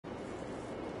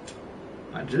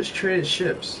I just traded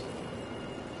ships.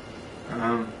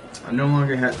 I no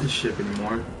longer have this ship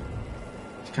anymore.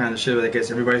 It's kind of the ship that I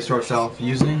guess everybody starts off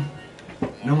using.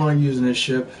 No longer using this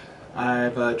ship.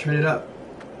 I've traded up.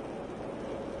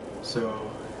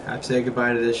 So I have to say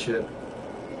goodbye to this ship.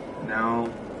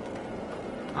 Now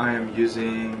I am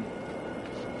using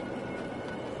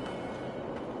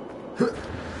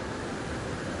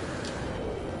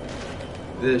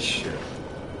this ship,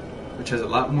 which has a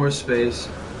lot more space.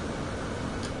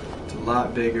 It's a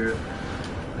lot bigger,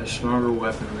 has stronger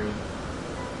weaponry,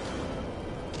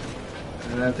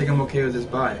 and I think I'm okay with this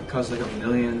buy. It costs like $1.5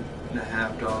 million.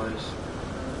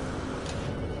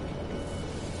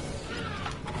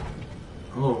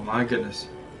 Oh my goodness.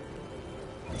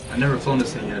 I've never flown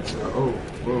this thing yet, so oh,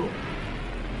 whoa.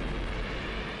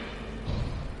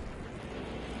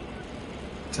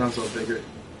 It sounds a little bigger. It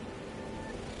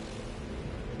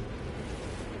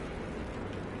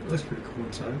looks pretty cool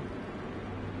inside.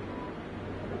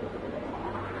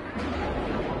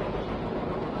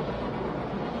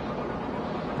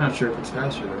 Not sure if it's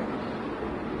faster though.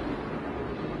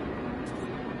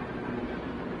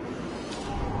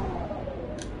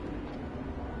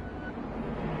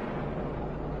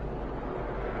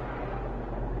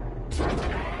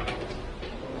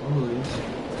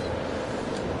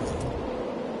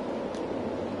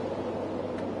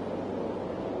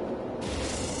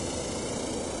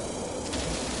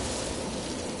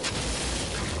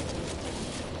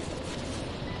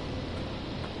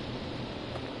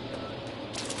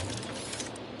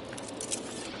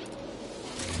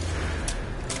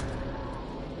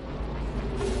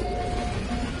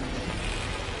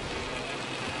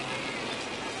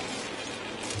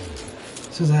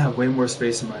 Since I have way more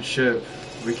space in my ship,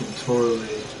 we can totally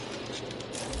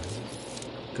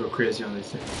go crazy on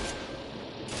these things.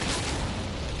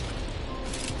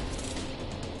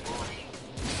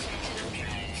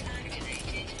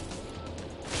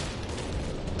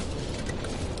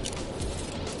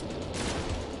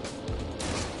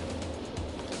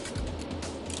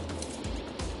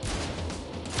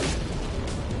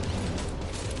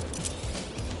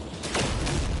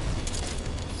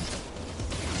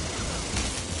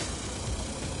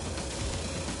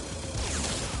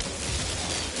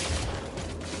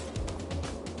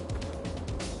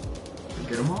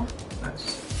 Get them all?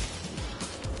 Nice.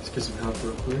 Let's get some health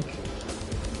real quick.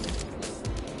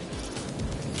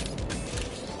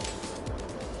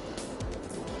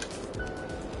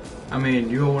 I mean,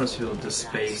 you don't want to feel the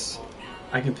space.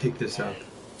 I can pick this up.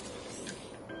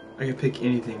 I can pick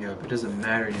anything up. It doesn't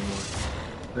matter anymore.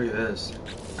 Look at this.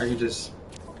 I can just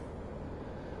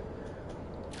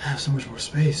have so much more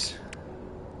space.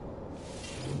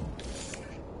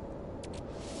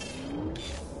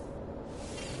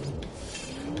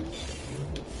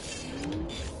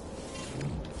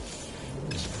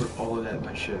 Put all of that in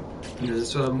my ship. And does it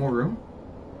still have more room?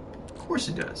 Of course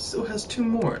it does. It still has 2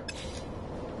 more.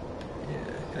 Yeah,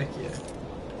 heck yeah.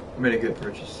 I made a good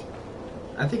purchase.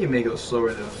 I think it may go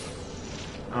slower though.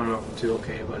 I don't know if I'm too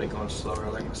okay about it going slower. I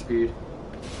like my speed.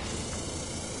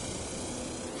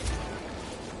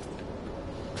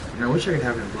 And I wish I could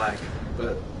have it in black,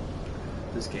 but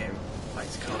this game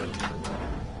likes color more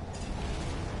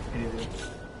than anything.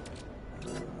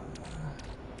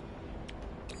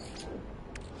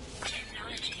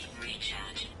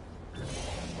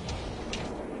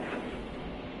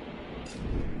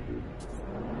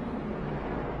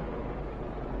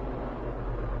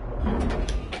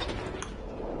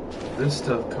 This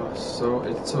stuff costs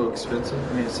it's so expensive.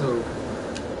 I mean,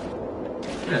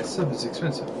 yeah, stuff is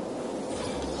expensive.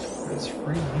 But it's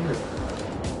free here.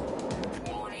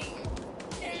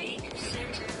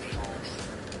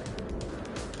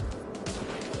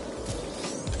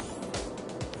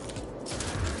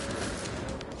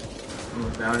 I'm a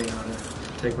bounty hunter.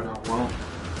 Take what I want.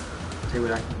 Take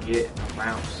what I can get and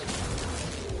bounce.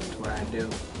 That's what I do.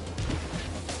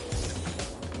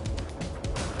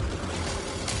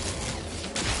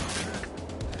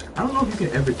 I don't know if you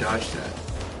can ever dodge that.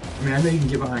 I mean, I know you can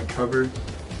get behind cover,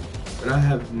 but I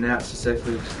have not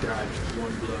successfully just dodged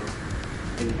one blow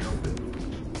in the open.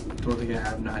 Don't think I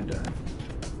have not done.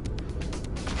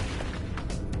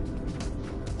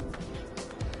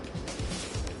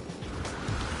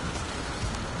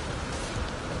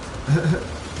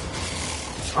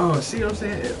 Oh, see what I'm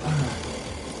saying? Alright,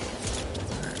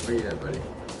 where you at, buddy?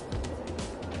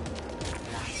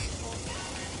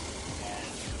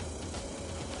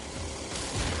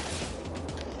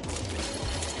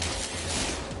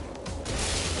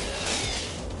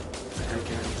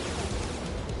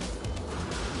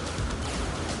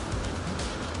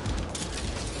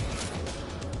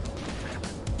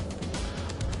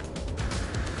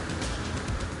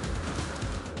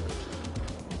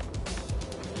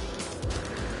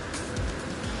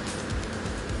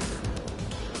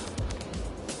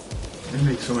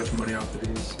 so much money off of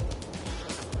these.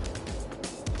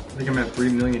 I think I'm at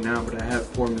 3 million now, but I had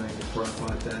 4 million before I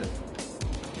bought that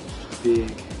big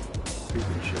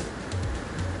stupid shit.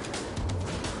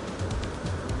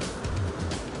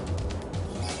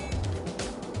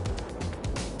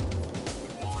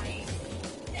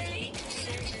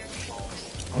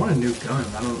 I want a new gun.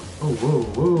 I don't. Oh, whoa,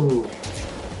 whoa,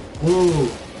 whoa,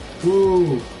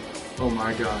 whoa! Oh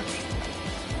my gosh!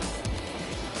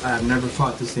 I have never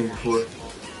fought this thing before.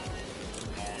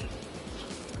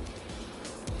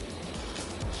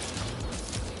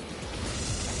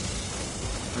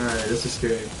 Alright, this is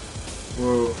scary.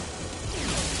 Whoa.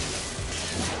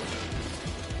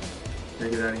 Gotta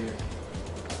get out of here.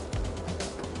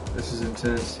 This is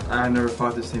intense. I have never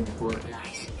fought this thing before.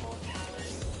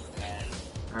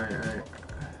 Alright, alright.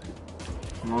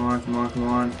 Come on, come on, come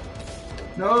on.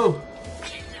 No!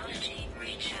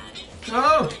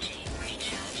 No!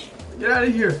 Get out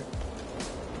of here!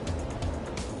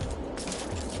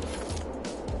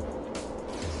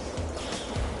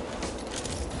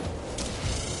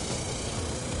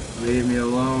 Leave me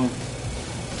alone.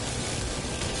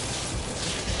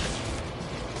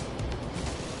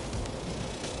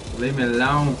 Leave me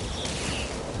alone.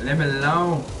 Leave me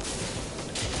alone.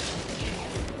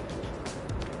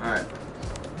 Alright.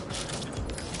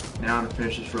 Now I'm gonna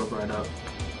finish this rope right up.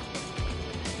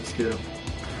 Let's get him.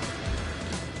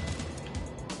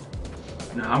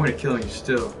 No, I'm gonna kill you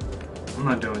still. I'm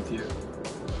not done with you.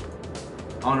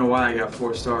 I don't know why I got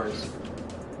 4 stars.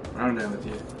 I'm done with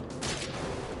you.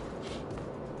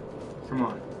 Come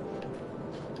on.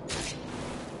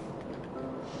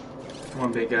 Come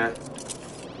on, big guy.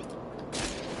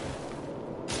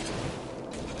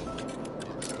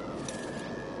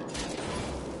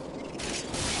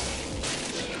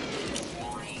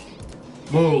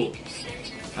 Whoa!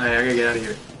 Alright, I gotta get out of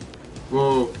here.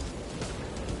 Whoa!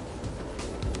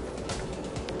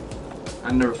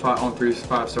 I never fought on 5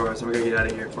 stars, so I gotta get out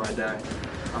of here before I die.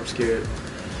 I'm scared.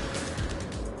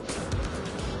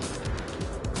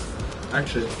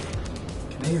 Actually,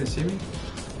 can they even see me?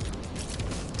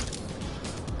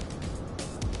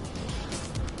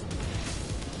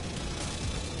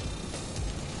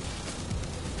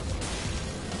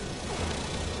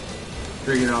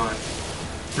 Bring it on.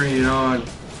 Bring it on.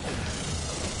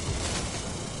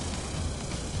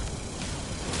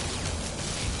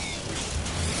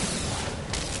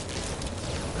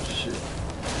 Shit.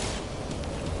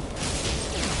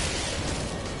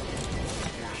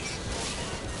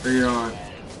 Bring it on.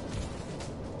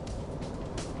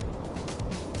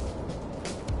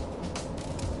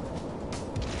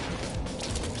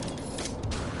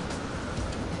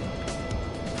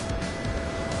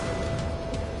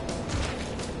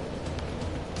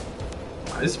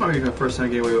 This might be my first time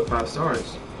getting away with 5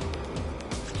 stars.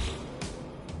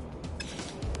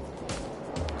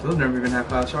 They'll never even have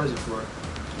 5 stars before.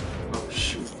 Oh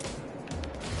shoot.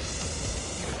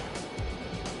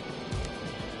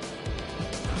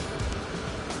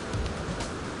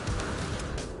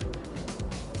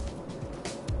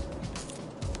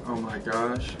 Oh my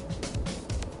gosh.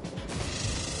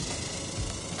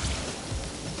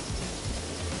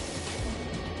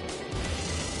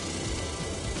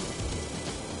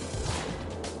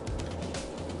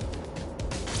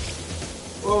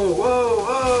 Whoa, whoa,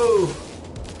 whoa!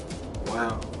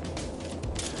 Wow.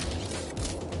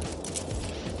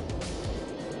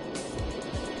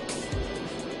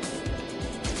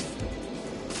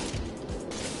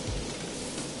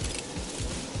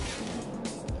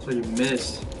 So you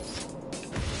missed.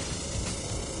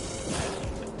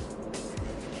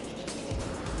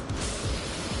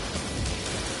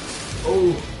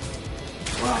 Oh!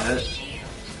 Wow, that.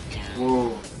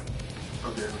 Whoa.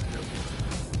 Okay, okay.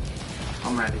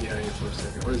 I'm gonna have to get out of here for a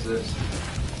second. What is this?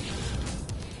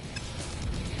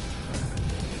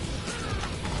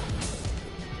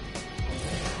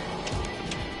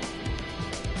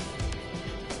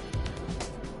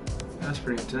 That's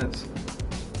pretty intense.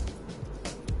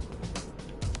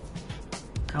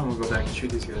 I kinda wanna go back and shoot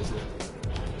these guys though.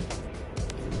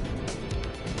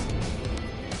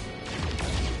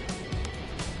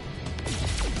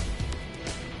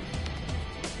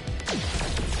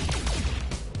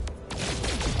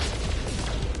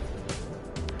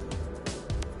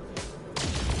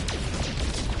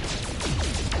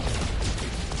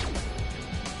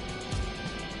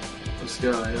 Let's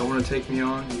go. You don't want to take me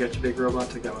on? You got your big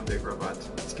robots? I got my big robots.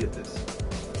 Let's get this.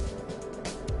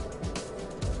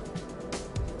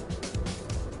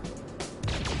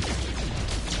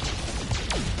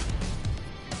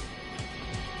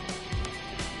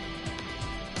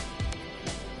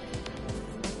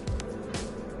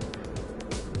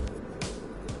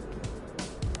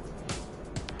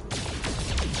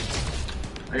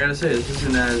 I gotta say, this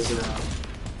isn't as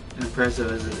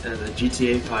impressive as a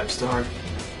GTA 5-star.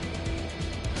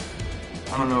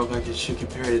 I don't know if I should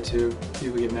compare it to.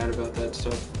 People get mad about that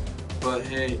stuff. But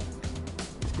hey,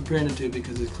 I'm comparing it to it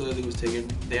because it clearly was taken,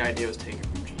 the idea was taken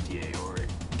from GTA or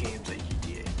games like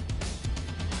GTA.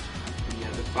 And yeah,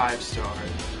 the 5-star.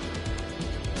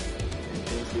 And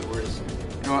things get worse.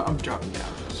 You know what, I'm dropping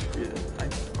down.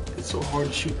 It's so hard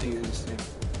to shoot things in this thing.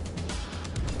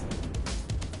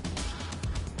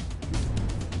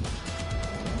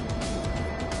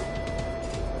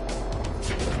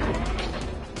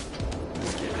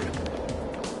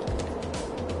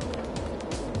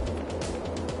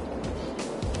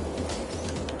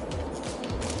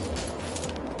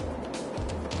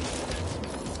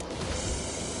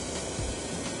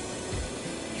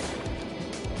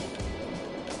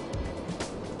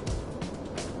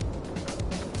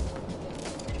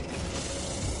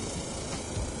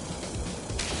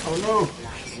 Oh no!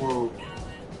 Whoa.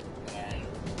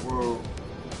 Whoa.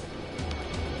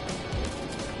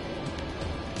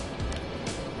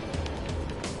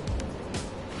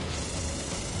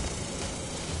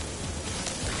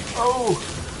 Oh!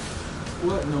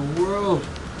 What in the world?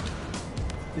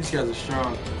 These guys are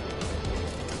strong.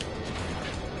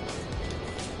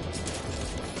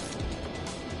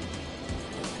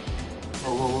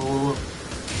 Whoa, whoa, whoa, whoa, whoa.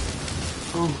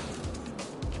 Oh.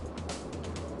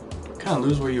 Kind of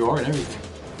lose where you are and everything.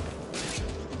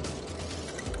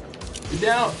 Get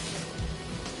down.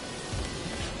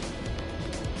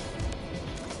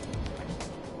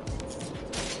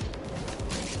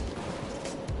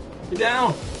 Get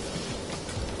down.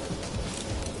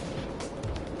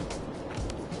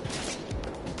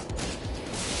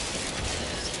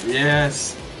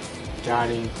 Yes. Got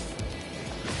him.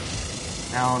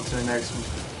 Now on to the next one.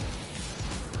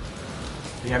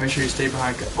 You gotta make sure you stay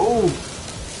behind. Oh!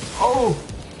 Oh!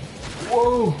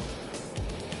 Whoa!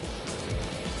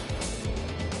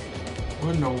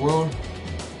 What in the world?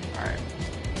 Alright.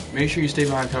 Make sure you stay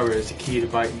behind cover is the key to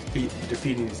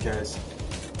defeating these guys.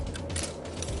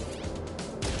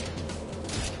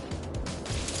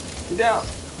 Get down!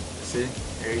 See?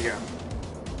 There you go.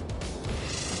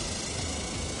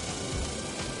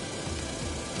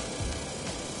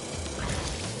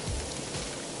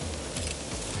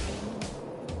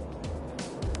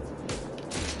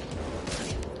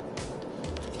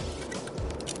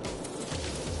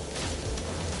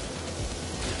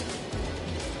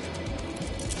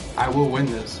 I will win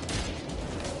this.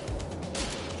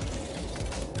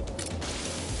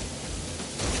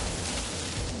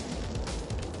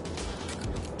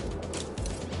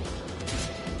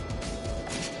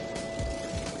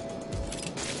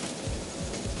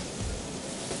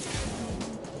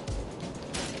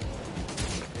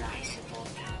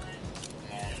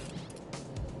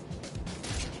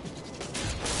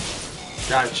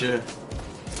 Gotcha.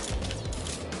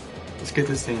 Let's get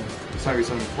this thing. It's not gonna be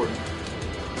something important.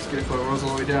 Let's get it before it rolls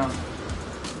all the way down.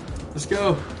 Let's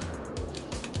go.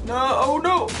 No, oh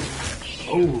no!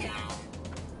 Oh.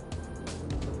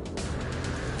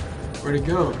 Where'd it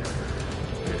go?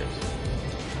 There it is.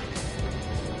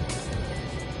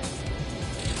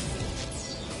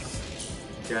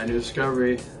 Got a new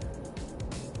discovery.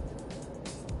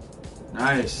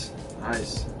 Nice,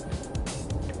 nice.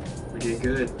 We did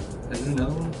good. Is there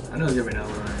another one? I know there's gonna be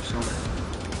another one there somewhere.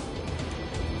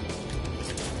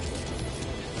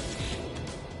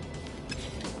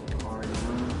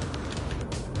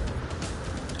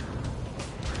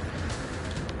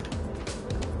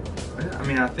 I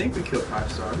mean, I think we killed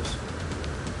 5 stars.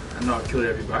 I know I killed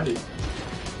everybody.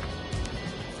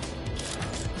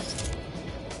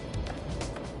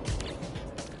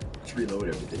 Let's reload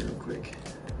everything real quick.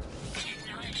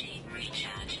 Technology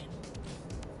recharge.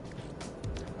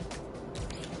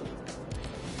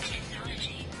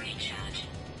 Technology recharge.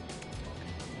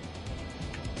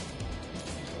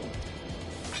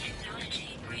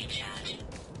 Technology recharge.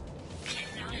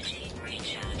 Technology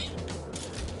recharge.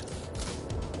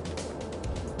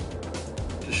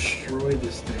 Destroy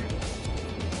this thing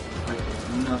like it's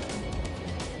nothing.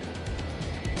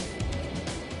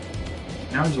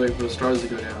 Now I'm just waiting for the stars to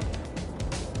go down.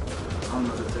 I don't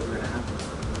know if that's ever gonna happen.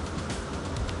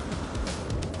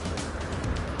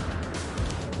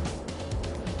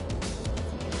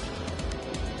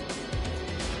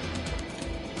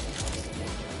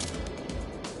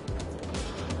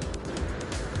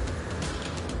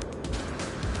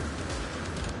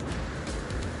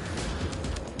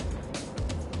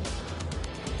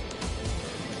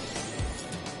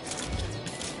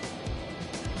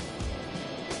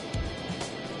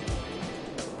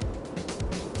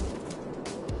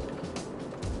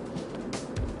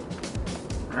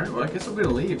 Alright, well I guess I'm gonna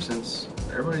leave since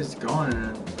everybody's gone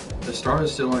and the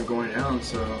stars still aren't going down,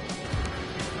 so I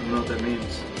don't know what that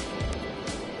means.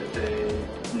 If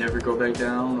they never go back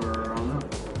down, or I don't know.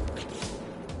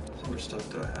 How much stuff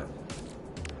do I have?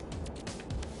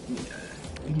 Yeah,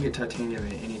 you can get titanium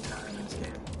at any time in this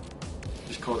game.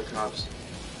 Just call the cops.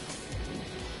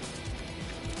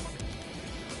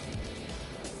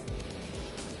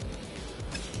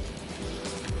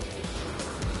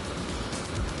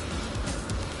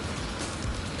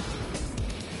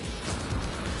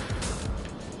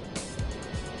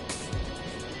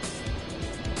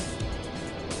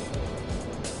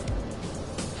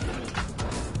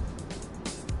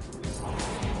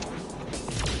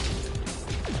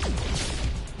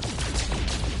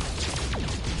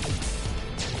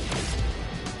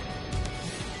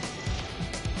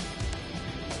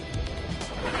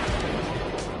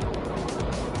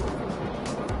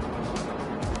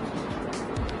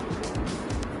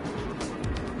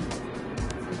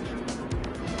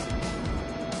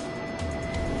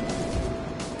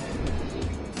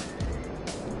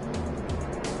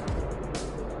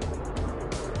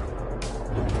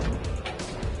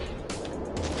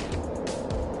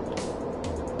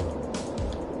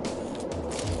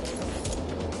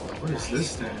 What is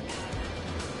this thing?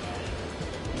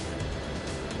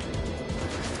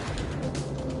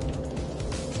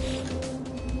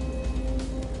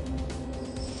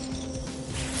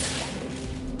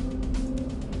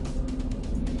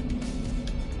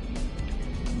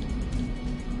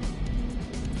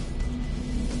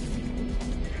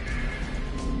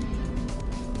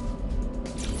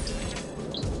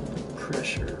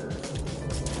 Pressure.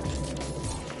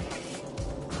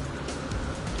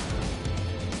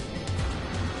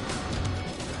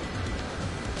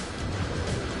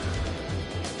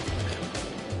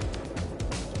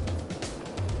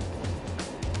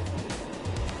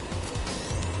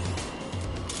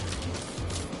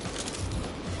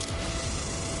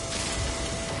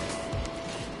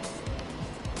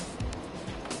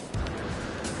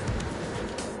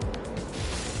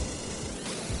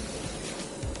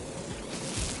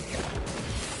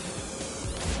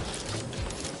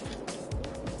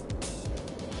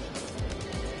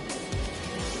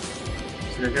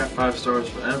 I got 5 stars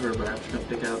forever, but I'm just gonna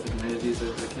pick out as many of these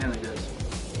as I can, I guess.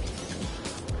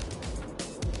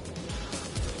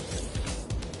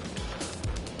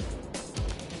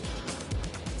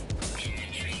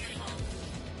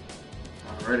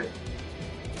 Alrighty.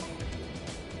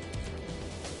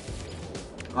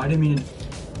 Oh, I didn't mean.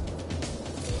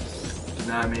 Did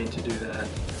not mean to do that.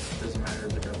 Doesn't matter,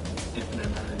 it's like an infinite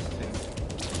amount of things.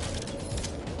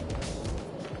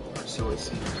 Or so it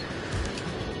seems.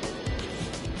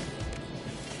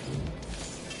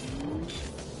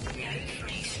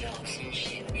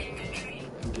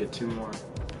 Get 2 more.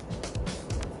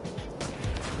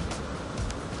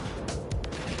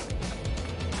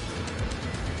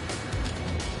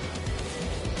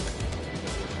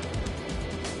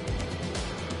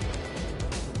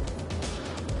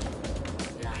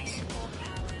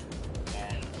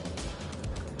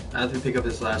 After we pick up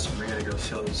this last one, we gotta go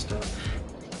sell this stuff.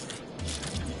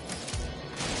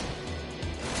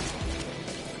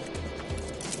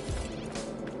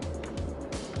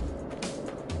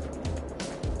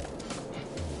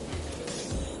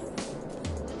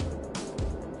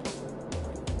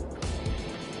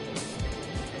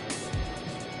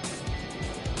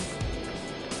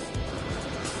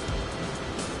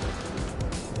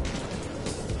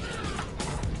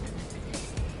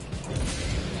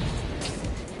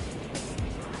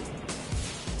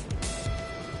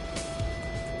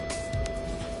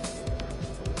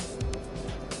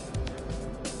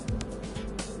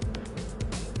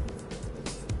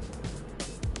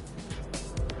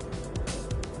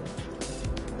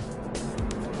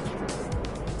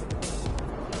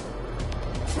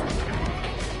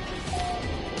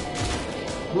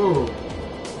 Whoa!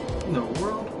 In the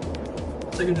world?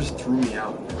 It's like it just threw me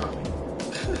out and forgot me.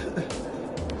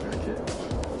 Okay.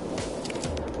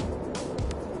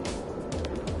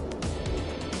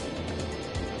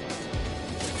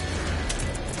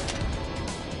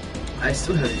 I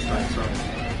still have these 5 stars.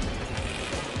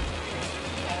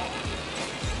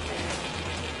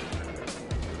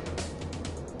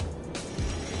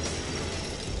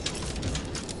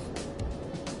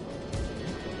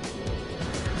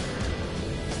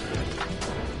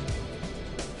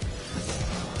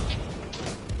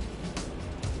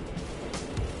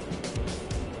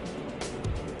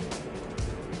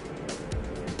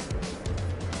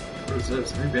 What is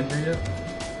this? Have we been here yet?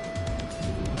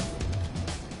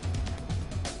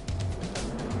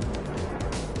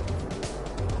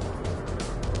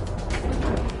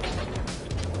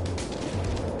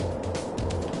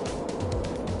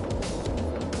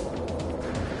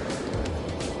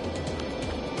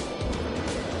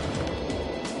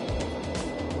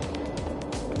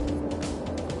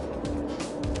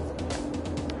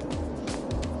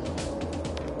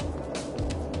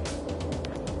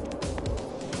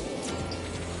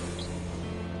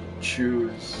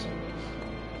 shoes.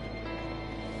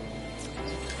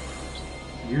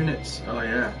 Units. Oh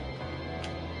yeah.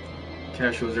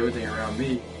 Casuals everything around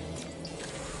me.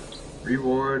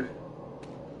 Reward.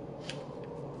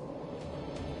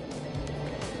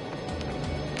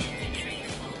 Inventory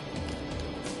full.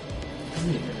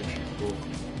 Energy full.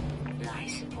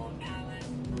 Life support power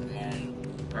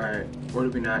low. Alright, what do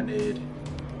we not need?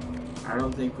 I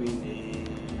don't think we need.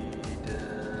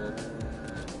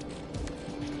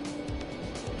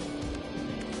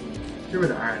 Get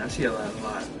rid of iron. I see a lot.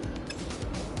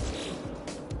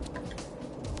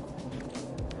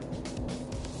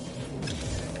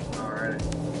 Alright.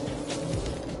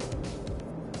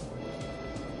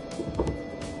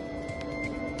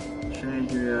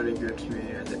 Change reality good to me.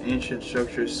 The ancient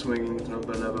structure swinging. Blah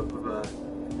blah blah blah blah.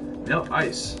 Melt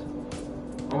ice.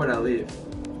 Why would I leave?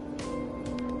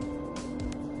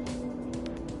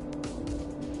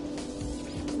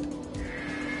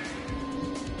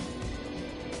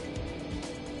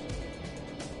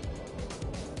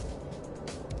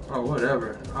 Oh,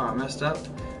 whatever. Oh, I messed up.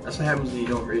 That's what happens when you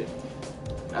don't read.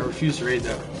 I refuse to read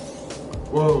that.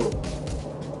 Whoa.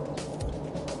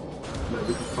 No,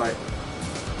 we can fight.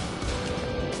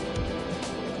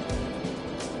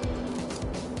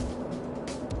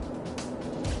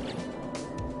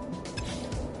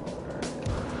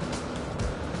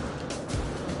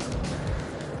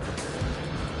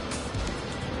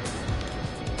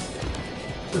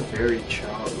 It's a very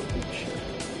child-looking ship.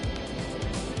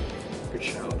 Good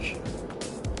child ship.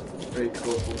 Very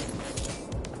colorful.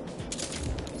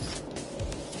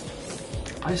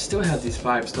 I still have these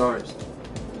 5 stars.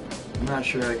 I'm not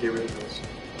sure how to get rid of those.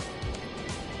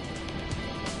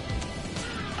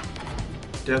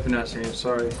 Definitely not saying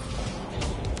sorry.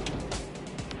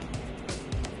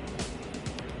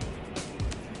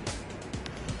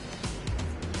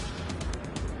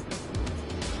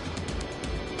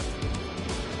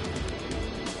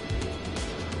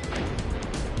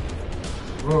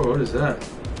 Whoa, what is that?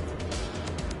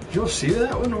 Did y'all see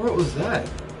that one? What was that?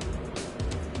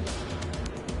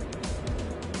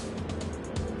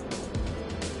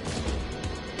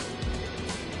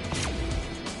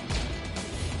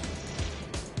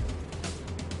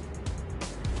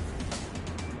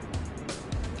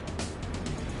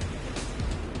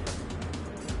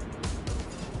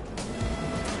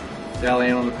 Did I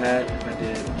land on the pad? I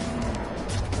did.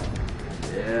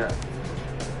 Yeah.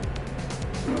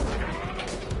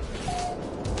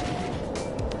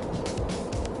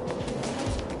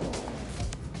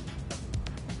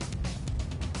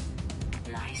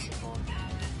 Life support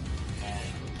power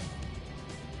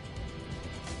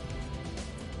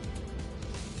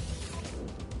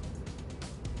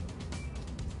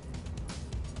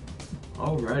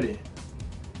low. Alrighty.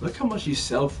 Look how much you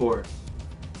sell for.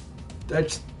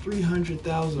 That's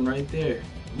 300,000 right there.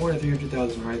 More than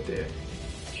 300,000 right there.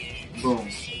 Boom.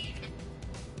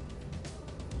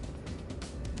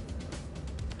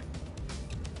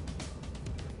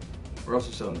 We're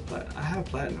also selling the platinum. I have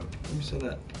platinum. Let me sell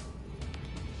that.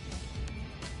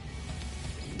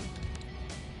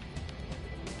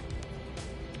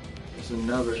 There's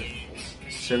another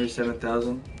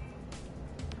 77,000.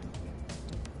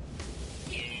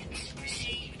 Units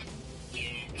received.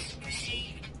 Units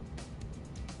received.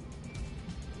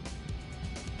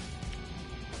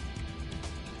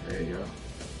 There you go.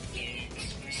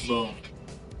 Units received. Boom.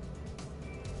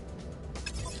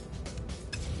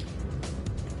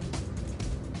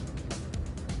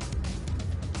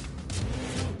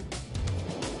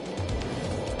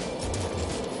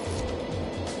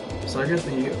 So I guess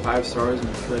when you get 5 stars and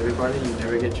you kill everybody, you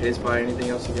never get chased by anything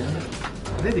else again?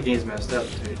 I think the game's messed up,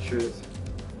 to tell you the truth.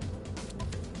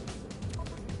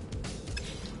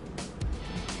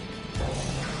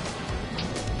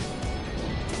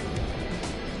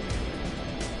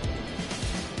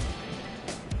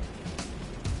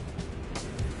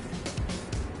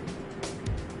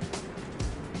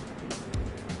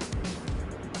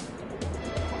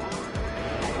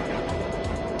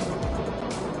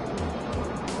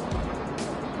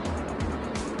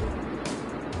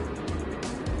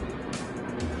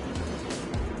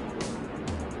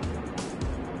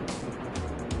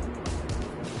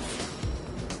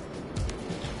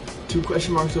 Two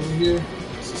question marks over here.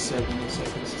 This is 7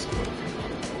 seconds. Let's go.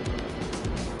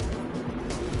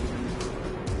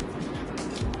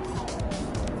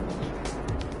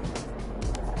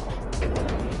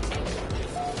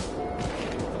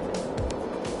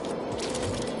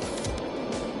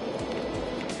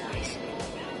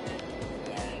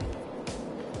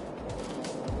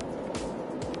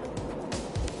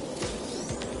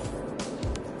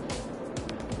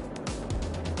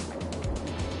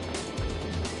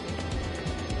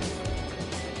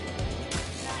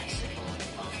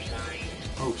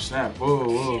 snap. Whoa,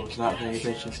 whoa, it's not paying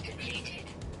attention. Depleted.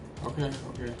 Okay,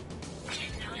 okay.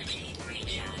 Technology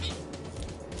recharge.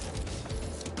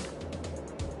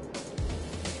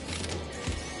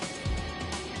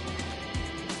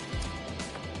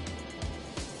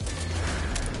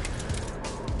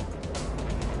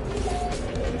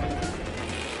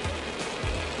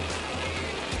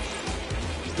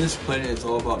 This planet is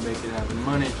all about making out the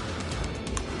money.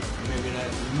 Making out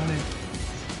the money.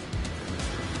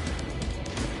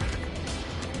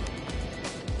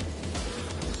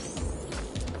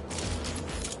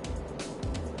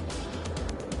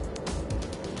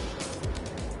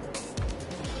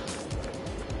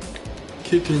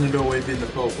 Kicking it away, being the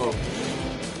po-po.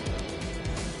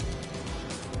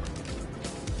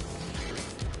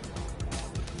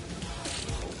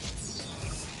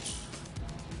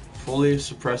 Fully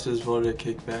suppresses voter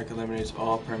kickback, eliminates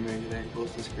all primary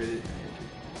connectables. This crazy.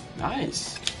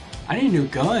 Nice. I need a new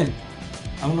gun.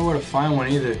 I don't know where to find one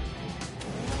either.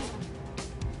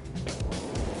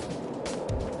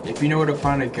 If you know where to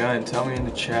find a gun, tell me in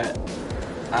the chat.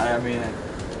 I mean,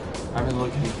 I've been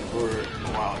looking for a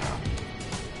while now.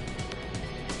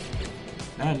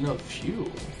 Not enough fuel.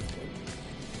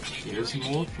 Here's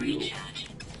more fuel. Recharge.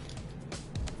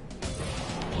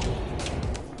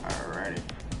 Alrighty.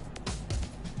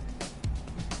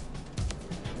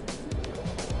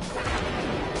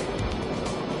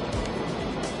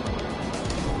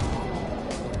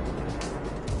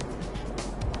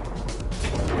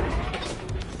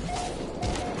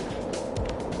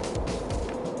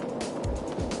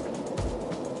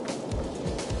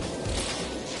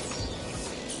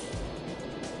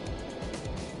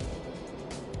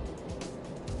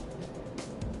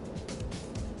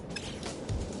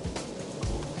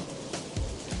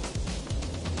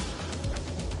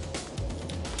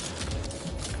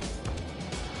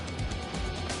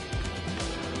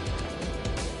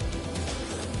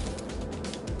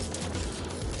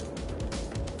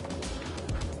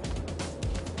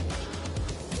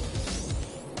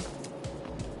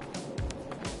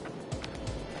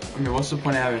 I mean, what's the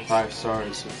point of having 5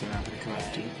 stars if they're not going to come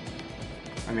after you?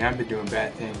 I mean, I've been doing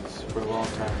bad things for a long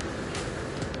time.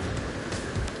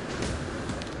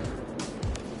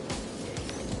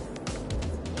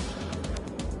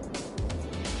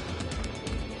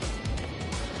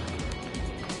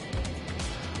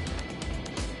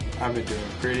 I've been doing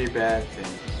pretty bad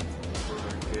things for a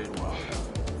good while now.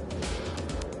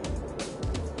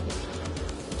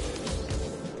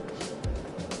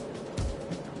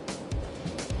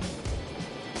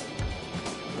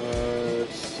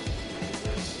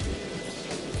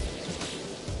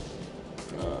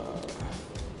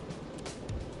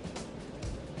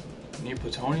 Need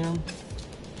plutonium?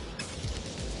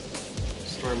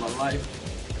 Story of my life.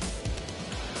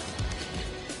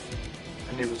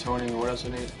 I need plutonium. What else I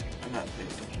need? I'm not paying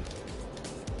attention.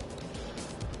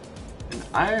 And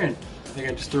iron. I think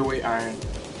I just threw away iron.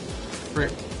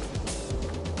 Frick.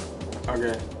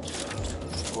 Okay.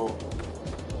 Whoa.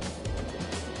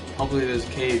 Hopefully there's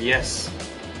a cave. Yes.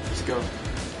 Let's go.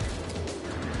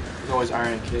 There's always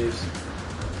iron in caves.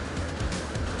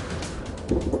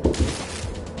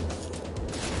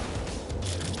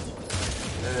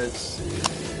 Let's see.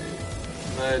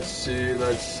 Let's see.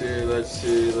 Let's see. Let's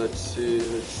see. Let's see.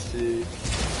 Let's see.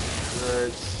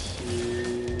 Let's see.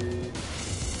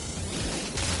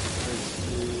 Let's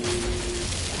see.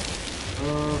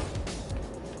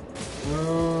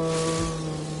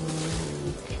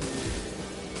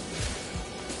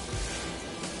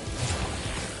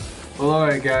 Well,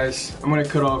 alright guys, I'm gonna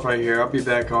cut off right here. I'll be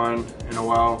back on in a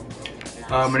while.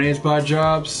 My name's Bob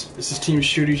Jobs. This is Team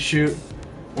SHOOTIE-SHOOT.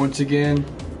 Once again,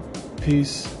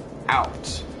 peace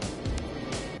out.